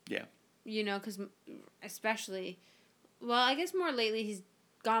 Yeah. You know, because especially, well, I guess more lately he's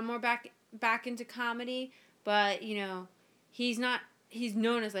gone more back into comedy, but you know, he's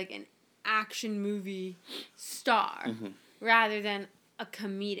known as like an action movie star rather than a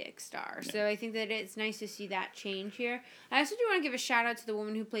comedic star. Yeah. So I think that it's nice to see that change here. I also do want to give a shout out to the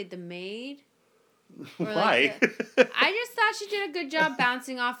woman who played the maid. Why? I just thought she did a good job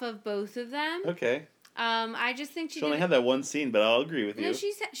bouncing off of both of them. Okay. I just think she only had that one scene, but I'll agree with you. No,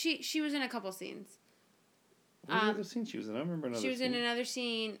 she was in a couple scenes. What other scene she was in? I don't remember another scene. She was in another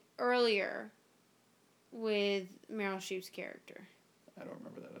scene earlier with Meryl Streep's character. I don't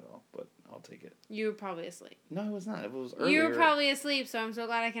remember that at all, but I'll take it. You were probably asleep. No, I was not. It was earlier. You were probably asleep, so I'm so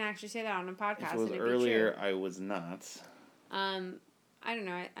glad I can actually say that on a podcast. If it was earlier, I was not. I don't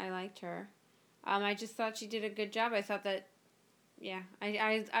know. I liked her. I just thought she did a good job. I thought that, yeah.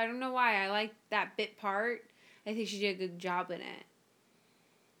 I don't know why. I liked that bit part. I think she did a good job in it.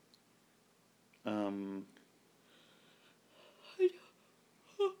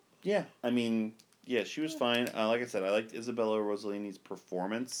 Yeah, I mean, yeah, she was fine. Like I said, I liked Isabella Rossellini's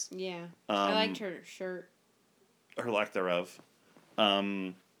performance. Yeah, I liked her shirt. Her lack thereof.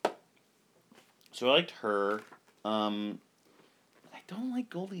 So I liked her. I don't like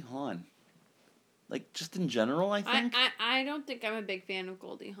Goldie Hawn. Like, just in general, I think. I don't think I'm a big fan of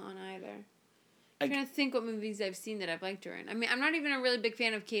Goldie Hawn either. I'm trying to think what movies I've seen that I've liked her in. I mean, I'm not even a really big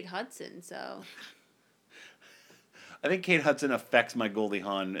fan of Kate Hudson, so... I think Kate Hudson affects my Goldie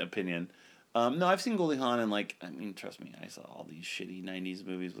Hawn opinion. No, I've seen Goldie Hawn, and like, I mean, trust me, I saw all these shitty 90s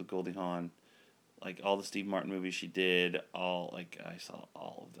movies with Goldie Hawn. Like, all the Steve Martin movies she did, I saw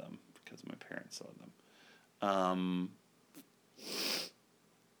all of them because my parents saw them.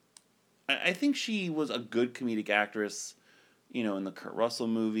 I think she was a good comedic actress, you know, in the Kurt Russell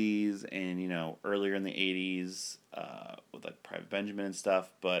movies and, you know, earlier in the 80s with, like, Private Benjamin and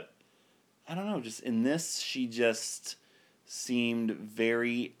stuff, but... I don't know, just in this, she just seemed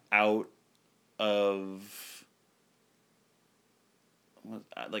very out of, what's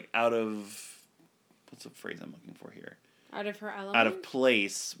the phrase I'm looking for here? Out of her element? Out of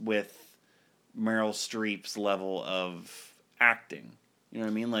place with Meryl Streep's level of acting. You know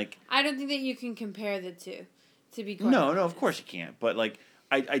what I mean? Like, I don't think that you can compare the two, to be quite No, honest. of course you can't. But, like,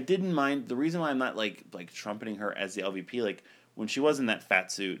 I didn't mind, the reason why I'm not, like trumpeting her as the LVP, like, when she was in that fat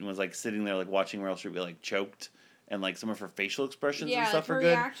suit and was, like, sitting there, like, watching Meryl Streep be, like, choked, and, like, some of her facial expressions and stuff like are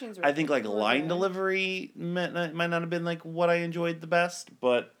good. I think, like, line delivery might not have been, like, what I enjoyed the best,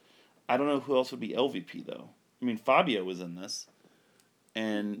 but I don't know who else would be LVP, though. I mean, Fabio was in this,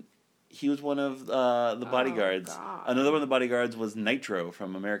 and he was one of the bodyguards. God. Another one of the bodyguards was Nitro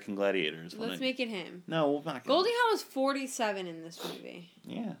from American Gladiators. Let's make it him. No, we're not. Goldie Hawn was 47 in this movie.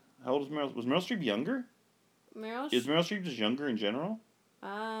 Yeah. How old was Meryl? Was Meryl Streep younger? Is Meryl Streep just younger in general? No,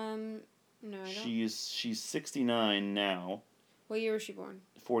 I don't. She's 69 now. What year was she born?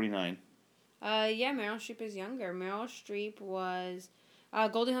 49. Yeah, Meryl Streep is younger. Meryl Streep was...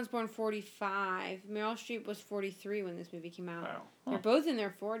 Goldie Hawn's born 45. Meryl Streep was 43 when this movie came out. Wow. They're both in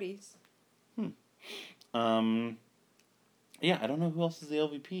their 40s. Yeah, I don't know who else is the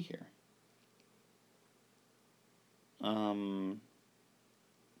LVP here.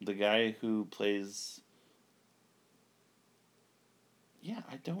 The guy who plays... Yeah,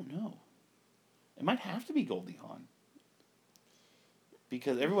 I don't know. It might have to be Goldie Hawn.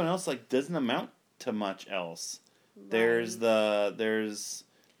 Because everyone else, like, doesn't amount to much else. Right. There's the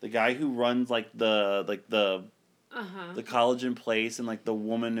guy who runs the college in place, and like the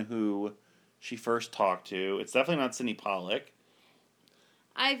woman who she first talked to. It's definitely not Sidney Pollack.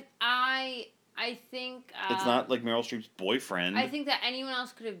 I think It's not like Meryl Streep's boyfriend. I think that anyone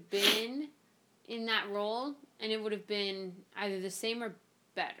else could have been in that role, and it would have been either the same or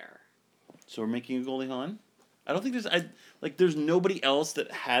better. So we're making a Goldie Hawn? I don't think there's nobody else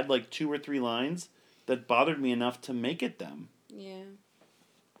that had like 2 or 3 lines that bothered me enough to make it them. Yeah.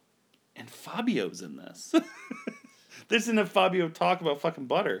 And Fabio's in this. This isn't a Fabio talk about fucking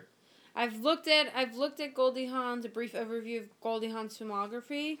butter. I've looked at Goldie Hawn's, a brief overview of Goldie Hawn's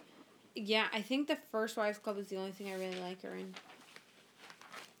filmography. Yeah, I think The First Wives Club is the only thing I really like her in.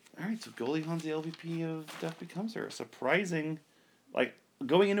 Alright, so Goldie Hawn's the LVP of Death Becomes Her. Surprising. Like,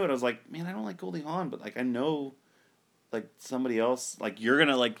 going into it, I was like, man, I don't like Goldie Hawn, but like, I know, like, somebody else, like, you're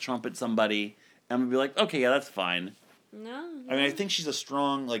gonna, like, trumpet somebody, and I'm gonna be like, okay, yeah, that's fine. No. I mean, I think she's a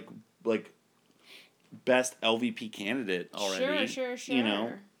strong, like, best LVP candidate already. Sure. You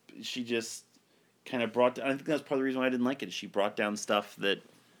know, she just kind of brought, I think that's part of the reason why I didn't like it. She brought down stuff that...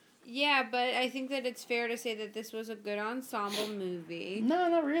 Yeah, but I think that it's fair to say that this was a good ensemble movie. No,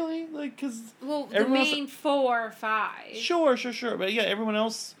 not really. Like, because... Well, the main 4 or 5. Sure. But yeah, everyone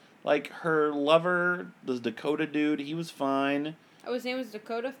else, like, her lover, the Dakota dude, he was fine. Oh, his name was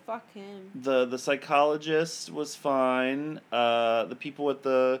Dakota? Fuck him. The psychologist was fine. The people at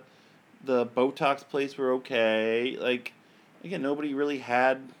the Botox place were okay. Like, again, nobody really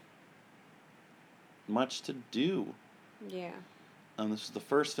had much to do. Yeah. This was the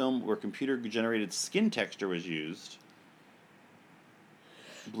first film where computer-generated skin texture was used.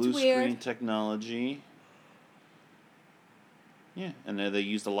 Blue screen technology. Yeah, and they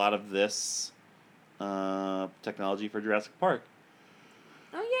used a lot of this technology for Jurassic Park.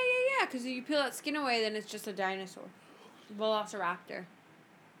 Oh, yeah, because you peel that skin away, then it's just a dinosaur. Velociraptor.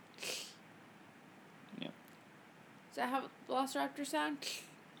 Yeah. Is that how Velociraptors sound?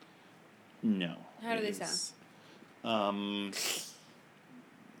 No. How do they sound?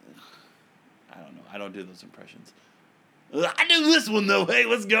 I don't know. I don't do those impressions. I do this one, though. Hey,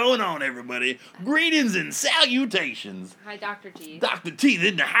 what's going on, everybody? Greetings and salutations. Hi, Dr. Teeth. Dr. Teeth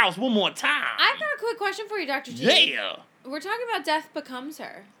in the house one more time. I've got a quick question for you, Dr. Teeth. Yeah. We're talking about Death Becomes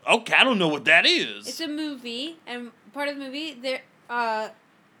Her. Okay, I don't know what that is. It's a movie, and part of the movie,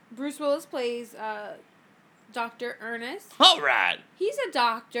 Bruce Willis plays Dr. Ernest. All right. He's a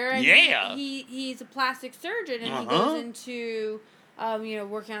doctor. And Yeah. He's a plastic surgeon, and he goes into...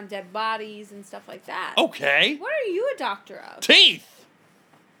 working on dead bodies and stuff like that. Okay. What are you a doctor of? Teeth.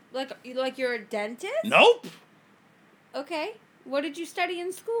 Like you're a dentist? Nope. Okay. What did you study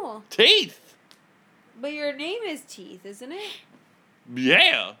in school? Teeth. But your name is Teeth, isn't it?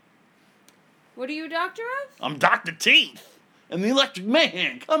 Yeah. What are you a doctor of? I'm Dr. Teeth and the Electric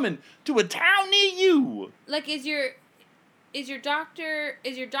Man coming to a town near you. Like, is your doctor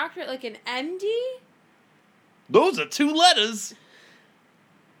like an MD? Those are 2 letters.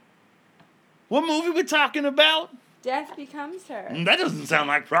 What movie we talking about? Death Becomes Her. That doesn't sound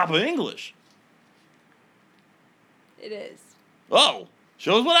like proper English. It is. Oh,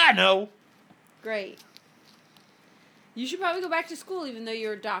 shows what I know. Great. You should probably go back to school, even though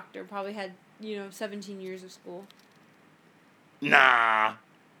you're a doctor. Probably had, 17 years of school. Nah.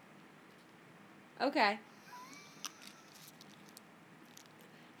 Okay.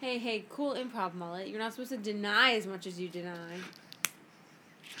 Hey, cool improv, Mullet. You're not supposed to deny as much as you deny.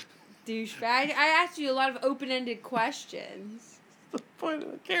 Douchebag. I asked you a lot of open-ended questions. That's the point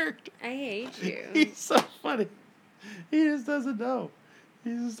of the character. I hate you. He's so funny. He just doesn't know.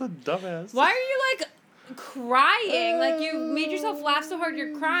 He's just a dumbass. Why are you, crying? Like, you made yourself laugh so hard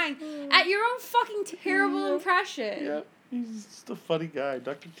you're crying at your own fucking terrible impression. Yep. He's just a funny guy.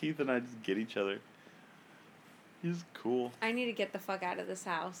 Dr. Teeth and I just get each other. He's cool. I need to get the fuck out of this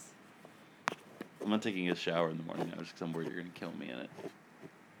house. I'm not taking a shower in the morning now just because I'm worried you're going to kill me in it.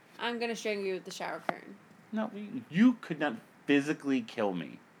 I'm going to strangle you with the shower curtain. No, you could not physically kill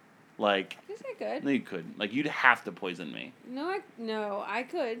me. Like, I guess I could. no, you couldn't. Like, you'd have to poison me. No, I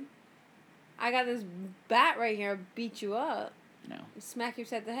could. I got this bat right here. Beat you up. No. Smack you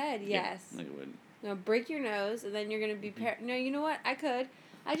upside the head. Yes. Yeah, no, you wouldn't. No, break your nose, and then you're gonna be. No, you know what? I could.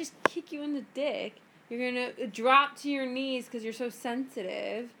 I just kick you in the dick. You're gonna drop to your knees because you're so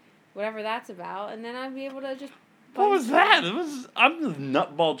sensitive, whatever that's about, and then I'd be able to just. What was that? I'm the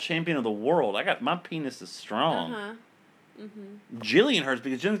nutball champion of the world. My penis is strong. Jillian hurts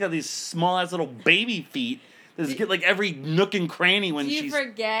because Jillian's got these small ass little baby feet that just get like every nook and cranny when she's. Do you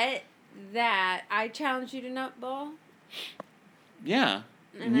forget that I challenged you to nutball? Yeah,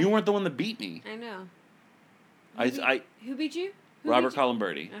 and you weren't the one that beat me. I know. Who beat you? Robert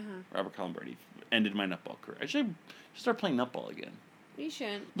Columberti. Uh-huh. Robert Columberti ended my nutball career. I should start playing nutball again. You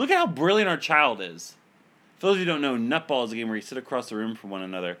shouldn't. Look at how brilliant our child is. For those of you who don't know, nutball is a game where you sit across the room from one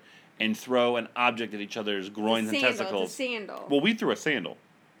another and throw an object at each other's groins and testicles. It's a sandal. Well, we threw a sandal.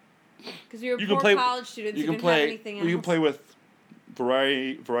 Because we were poor college students who didn't have anything else. You can play with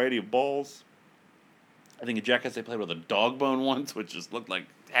variety of balls. I think at Jackass they played with a dog bone once, which just looked like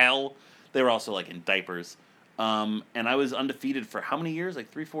hell. They were also like in diapers. And I was undefeated for how many years?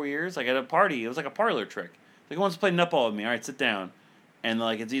 Like 3-4 years? Like at a party. It was like a parlor trick. Like, who wants to play nutball with me? All right, sit down. And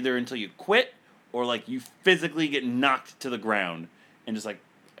like it's either until you quit or like you physically get knocked to the ground. And just like,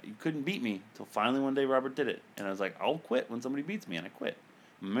 you couldn't beat me. Until finally one day Robert did it. And I was like, I'll quit when somebody beats me. And I quit.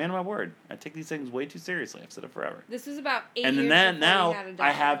 Man of my word. I take these things way too seriously. I've said it forever. This was about 8 years and then now I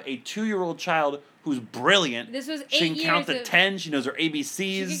have a 2-year-old child who's brilliant. This was 8 years. She can count years to 10. She knows her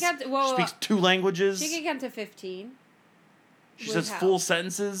ABCs. She speaks 2 languages. She can count to 15. She says full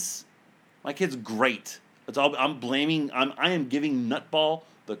sentences. My kid's great. It's all I am giving nutball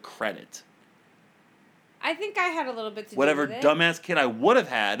the credit. I think I had a little bit to Whatever do with dumbass kid I would have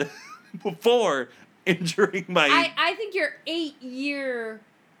had before injuring my. I think your 8-year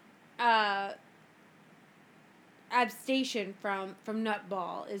abstation from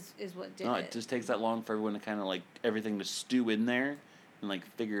nutball is what did it. No, it just takes that long for everyone to kind of like everything to stew in there and like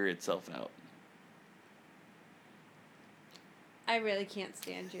figure itself out. I really can't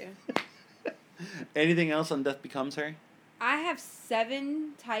stand you. Anything else on Death Becomes Her? I have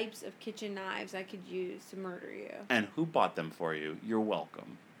 7 types of kitchen knives I could use to murder you. And who bought them for you? You're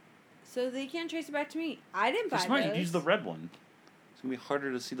welcome. So they can't trace it back to me. I didn't buy those. Smart. You use the red one. It's gonna be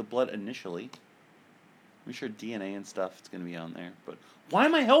harder to see the blood initially. I'm sure DNA and stuff it's gonna be on there. But why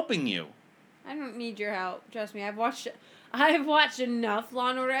am I helping you? I don't need your help. Trust me. I've watched enough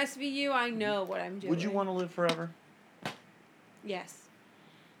Law & Order SVU. I know what I'm doing. Would you want to live forever? Yes.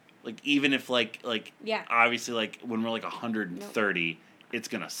 Like even if like yeah. Obviously like when we're like 130, nope. It's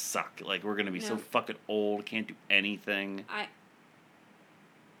gonna suck. Like we're gonna be so fucking old, can't do anything. I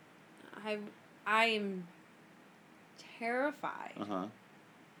am terrified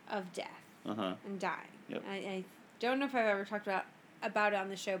of death and dying. Yep. I don't know if I've ever talked about it on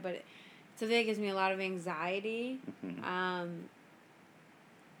the show, but it's something that gives me a lot of anxiety. Mm-hmm.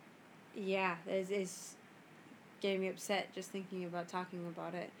 Yeah, it's getting me upset just thinking about talking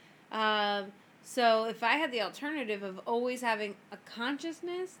about it. So if I had the alternative of always having a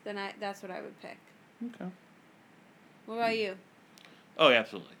consciousness, then that's what I would pick. Okay. What about you? Oh,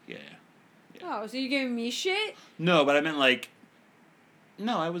 absolutely. Yeah. Oh, so you giving me shit? No, but I meant like...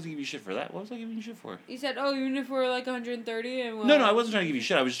 No, I wasn't giving you shit for that. What was I giving you shit for? You said, even if we're like 130 and... No, I wasn't trying to give you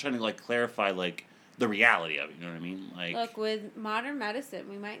shit. I was just trying to like clarify like the reality of it. You know what I mean? Like, look, with modern medicine,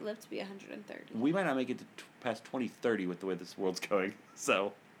 we might live to be 130. We might not make it to past 2030 with the way this world's going.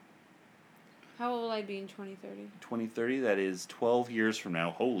 So... How old will I be in 2030? 2030, that is 12 years from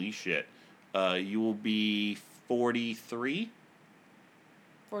now. Holy shit. You will be 43?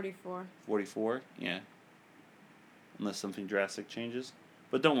 44. 44, yeah. Unless something drastic changes.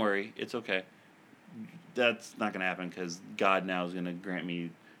 But don't worry, it's okay. That's not going to happen because God now is going to grant me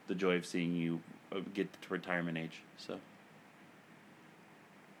the joy of seeing you get to retirement age. So,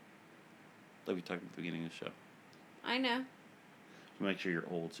 like we talked at the beginning of the show. I know. Make sure you're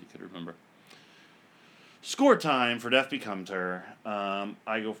old so you could remember. Score time for Death Becomes Her.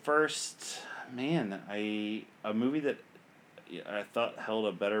 I go first. Man, a movie that I thought held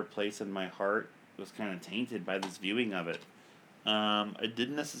a better place in my heart was kind of tainted by this viewing of it. I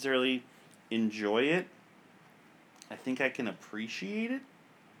didn't necessarily enjoy it. I think I can appreciate it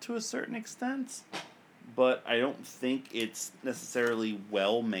to a certain extent, but I don't think it's necessarily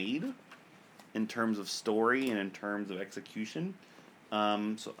well made in terms of story and in terms of execution. So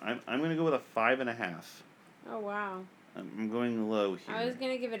I'm going to go with a 5.5. Oh, wow. I'm going low here. I was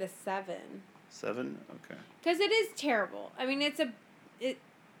going to give it a 7. 7? Okay. Because it is terrible. I mean,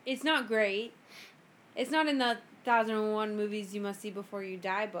 it's not great. It's not in the 1001 Movies You Must See Before You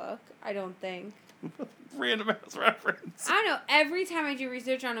Die book. I don't think. Random ass reference. I don't know. Every time I do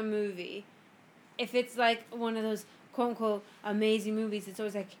research on a movie, if it's like one of those quote unquote amazing movies, it's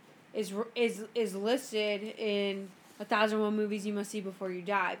always like is listed in 1001 Movies You Must See Before You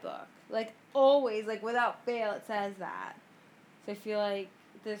Die book. Like always, like without fail, it says that. So I feel like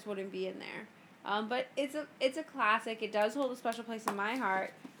this wouldn't be in there. But it's a classic. It does hold a special place in my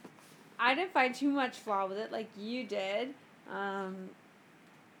heart. I didn't find too much flaw with it like you did.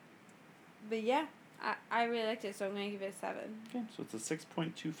 But yeah, I really liked it, so I'm going to give it a 7. Okay, so it's a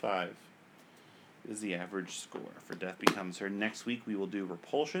 6.25 is the average score for Death Becomes Her. Next week we will do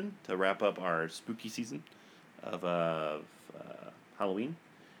Repulsion to wrap up our spooky season of Halloween.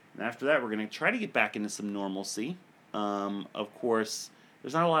 And after that, we're going to try to get back into some normalcy. Of course,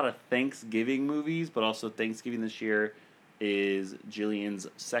 there's not a lot of Thanksgiving movies, but also Thanksgiving this year is Jillian's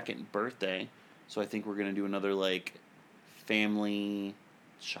 2nd birthday. So I think we're going to do another, like, family,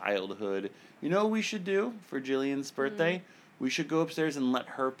 childhood. You know what we should do for Jillian's birthday? We should go upstairs and let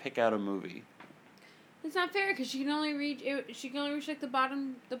her pick out a movie. It's not fair because she can only reach like the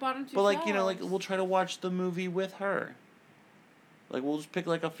bottom 2 But, like, you know, shelves. like, we'll try to watch the movie with her. Like, we'll just pick,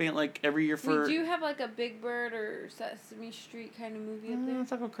 like, a fan, like, every year for... We do have, like, a Big Bird or Sesame Street kind of movie up there.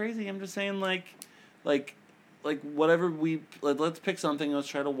 Let's not go crazy. I'm just saying, like, whatever we... Like, let's pick something. Let's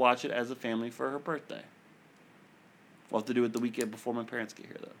try to watch it as a family for her birthday. We'll have to do it the weekend before my parents get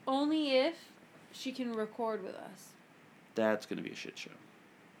here, though. Only if she can record with us. That's going to be a shit show.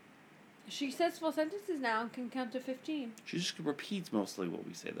 She says full sentences now and can count to 15. She just repeats mostly what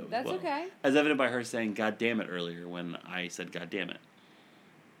we say, though, That's as well. okay. As evident by her saying, God damn it, earlier when I said, God damn it.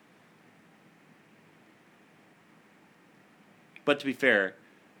 But to be fair...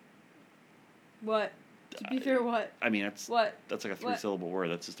 What? To be fair, what? I mean, that's... What? That's like a What? 3-syllable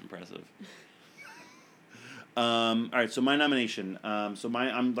word. That's just impressive. All right, so my nomination. I'm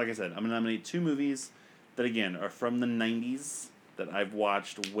like I said, I'm gonna nominate 2 movies that again are from the 90s that I've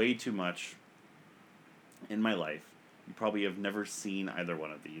watched way too much in my life. You probably have never seen either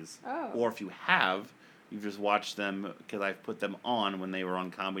one of these, or if you have, you've just watched them because I've put them on when they were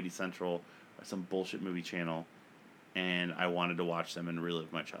on Comedy Central or some bullshit movie channel, and I wanted to watch them and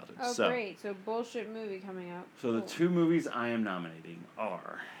relive my childhood. Oh, so, great. So, bullshit movie coming out. So the 2 movies I am nominating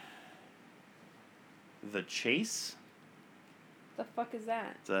are The Chase. The fuck is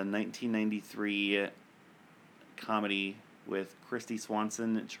that? It's a 1993 comedy with Christy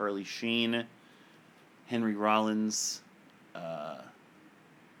Swanson, Charlie Sheen, Henry Rollins,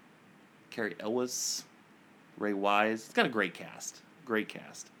 Carrie Elwes, Ray Wise. It's got a great cast. Great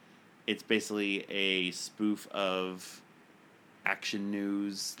cast. It's basically a spoof of action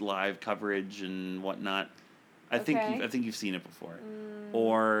news, live coverage, and whatnot. I think you've seen it before.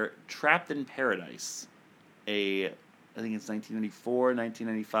 Or Trapped in Paradise, I think it's 1994,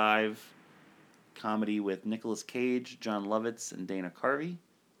 1995 comedy with Nicolas Cage, John Lovitz, and Dana Carvey.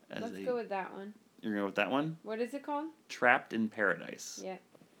 Let's go with that one. You're going to go with that one? What is it called? Trapped in Paradise. Yeah.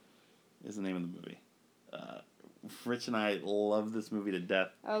 Is the name of the movie. Rich and I love this movie to death.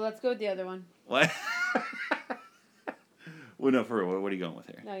 Oh, let's go with the other one. What? Well, no, for real. What are you going with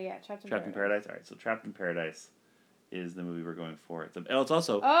here? No, yeah, Trapped in Paradise. All right, so Trapped in Paradise is the movie we're going for. It's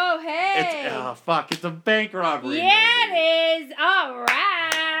also... Oh, hey! It's a bank robbery Yeah, movie. it is! All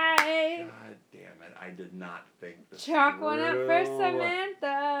right! God damn it. I did not think this Chalk through. one up for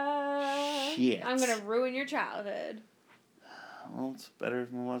Samantha. Shit. I'm going to ruin your childhood. Well, it's better.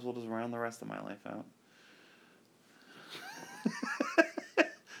 We might as well just round the rest of my life out.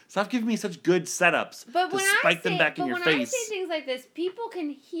 Stop giving me such good setups But to when spike them back in your when face. I say things like this, people can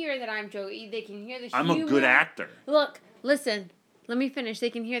hear that I'm joking. They can hear the humor. I'm a good actor. Look, listen. Let me finish. They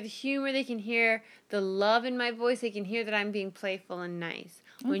can hear the humor. They can hear the love in my voice. They can hear that I'm being playful and nice.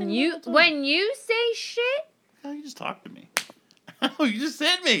 When you say shit. Oh, you just talked to me. Oh, you just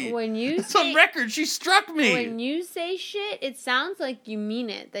said me. When you it's on record. She struck me. When you say shit, it sounds like you mean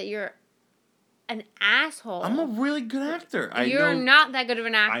it. That you're an asshole. I'm a really good actor. You're not that good of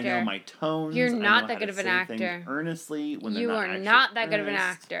an actor. I know my tones. You're not I know that how good to of an say actor. things earnestly when they're you not are actually not that good of an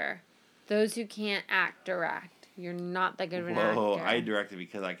earnest. actor. Those who can't act direct. You're not that good of an Whoa, actor. I directed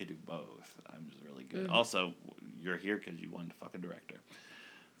because I could do both. I'm just really good. Mm-hmm. Also, you're here because you wanted to fuck a director.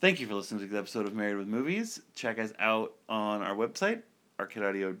 Thank you for listening to this episode of Married with Movies. Check us out on our website,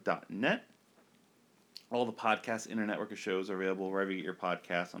 arcadeaudio.net. All the podcast internetwork of shows are available wherever you get your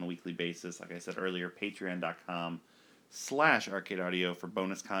podcasts on a weekly basis. Like I said earlier, patreon.com/arcadeaudio for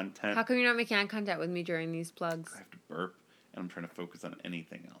bonus content. How come you're not making eye contact with me during these plugs? I have to burp, and I'm trying to focus on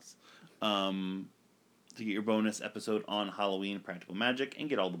anything else. To get your bonus episode on Halloween, Practical Magic, and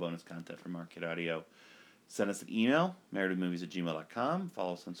get all the bonus content from Arcade Audio. Send us an email, marriedwithmovies@gmail.com.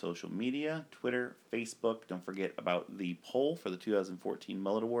 Follow us on social media, Twitter, Facebook. Don't forget about the poll for the 2014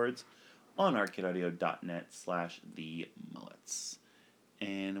 Mullet Awards on arcadeaudio.net/themullets.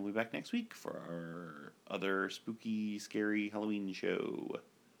 And we'll be back next week for our other spooky, scary Halloween show.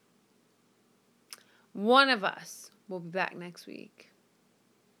 One of us will be back next week.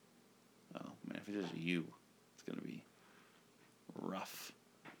 Oh, man, if it's just you, it's going to be rough.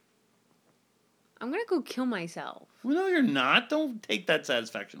 I'm going to go kill myself. Well, no, you're not. Don't take that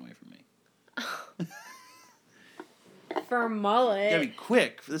satisfaction away from me. For Mullet. You gotta be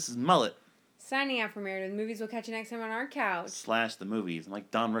quick. This is Mullet. Signing out for Married with Movies. We'll catch you next time on our couch. / the movies. I'm like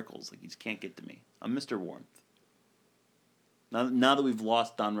Don Rickles. Like, you just can't get to me. I'm Mr. Warmth. Now that we've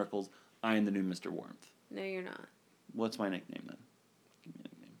lost Don Rickles, I am the new Mr. Warmth. No, you're not. What's my nickname then? Give me a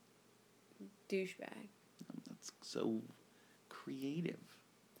nickname. Douchebag. That's so creative.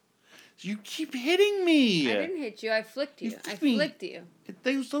 You keep hitting me. I didn't hit you. I flicked you. I me. flicked you.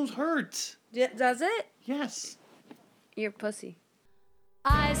 Those hurt. Does it? Yes. You're a pussy.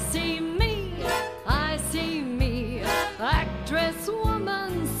 I see me, actress,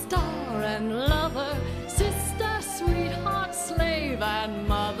 woman, star, and lover, sister, sweetheart, slave, and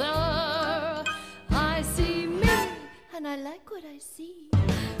mother. I see me, and I like what I see.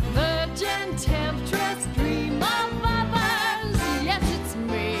 Virgin, temptress, dream of others. Yes, it's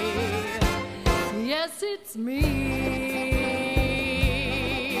me. Yes, it's me.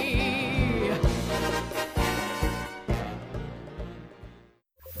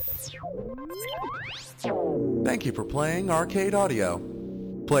 Thank you for playing Arcade Audio.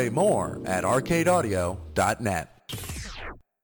 Play more at arcadeaudio.net.